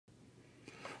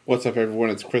What's up,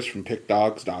 everyone? It's Chris from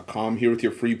Pickdawgz.com here with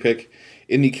your free pick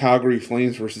in the Calgary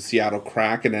Flames versus Seattle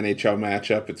Kraken NHL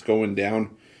matchup. It's going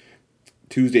down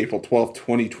Tuesday, April 12th,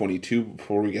 2022.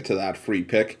 Before we get to that free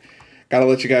pick, gotta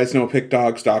let you guys know,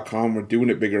 Pickdawgz.com, we're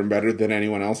doing it bigger and better than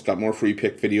anyone else. Got more free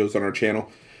pick videos on our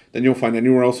channel than you'll find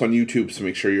anywhere else on YouTube, so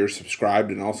make sure you're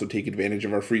subscribed and also take advantage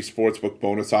of our free Sportsbook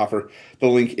bonus offer. The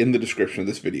link in the description of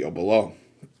this video below.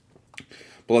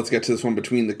 But let's get to this one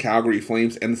between the Calgary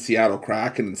Flames and the Seattle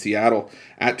Kraken. And Seattle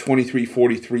at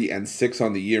 23-43-6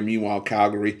 on the year. Meanwhile,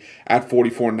 Calgary at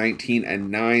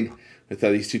 44-19-9. With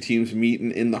these two teams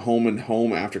meeting in the home and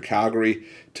home after Calgary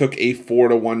took a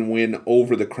 4-1 win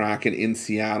over the Kraken in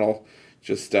Seattle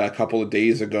just a couple of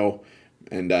days ago.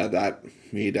 And that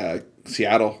made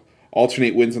Seattle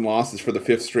alternate wins and losses for the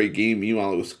fifth straight game.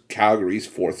 Meanwhile, it was Calgary's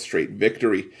fourth straight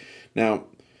victory. Now,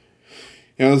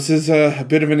 this is a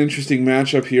bit of an interesting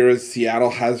matchup here, as Seattle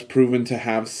has proven to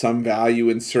have some value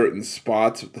in certain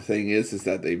spots. But the thing is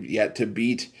that they've yet to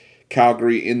beat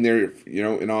Calgary in their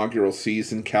inaugural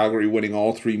season. Calgary winning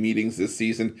all three meetings this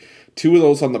season, two of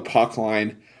those on the puck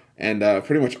line, and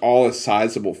pretty much all as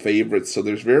sizable favorites. So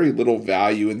there's very little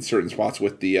value in certain spots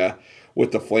with the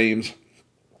Flames,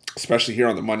 especially here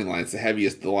on the money line. It's the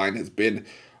heaviest the line has been,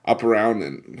 up around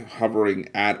and hovering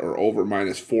at or over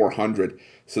minus 400.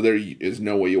 So there is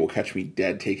no way you will catch me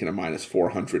dead taking a minus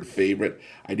 400 favorite.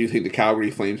 I do think the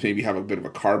Calgary Flames maybe have a bit of a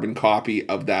carbon copy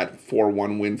of that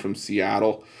 4-1 win from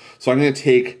Seattle. So I'm going to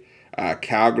take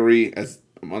Calgary as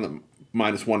I'm on the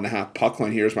minus 1.5 puck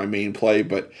line here as my main play,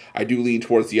 but I do lean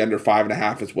towards the under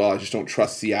 5.5 as well. I just don't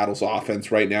trust Seattle's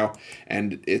offense right now,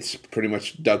 and it's pretty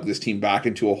much dug this team back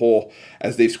into a hole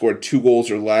as they've scored 2 goals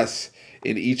or less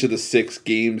in each of the 6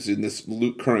 games in this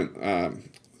current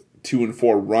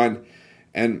 2-4 run,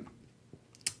 and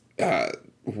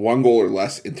 1 goal or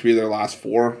less in 3 of their last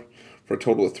 4, for a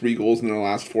total of 3 goals in their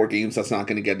last 4 games. That's not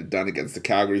going to get it done against the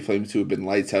Calgary Flames, who have been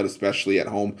lights out, especially at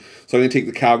home. So I'm going to take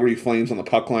the Calgary Flames on the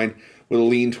puck line with a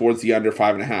lean towards the under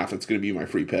 5.5. That's going to be my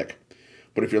free pick.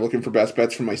 But if you're looking for best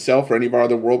bets from myself or any of our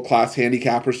other world-class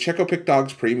handicappers, check out Pick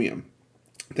Dawgz Premium.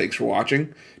 Thanks for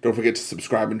watching. Don't forget to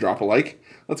subscribe and drop a like.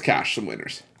 Let's cash some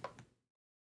winners.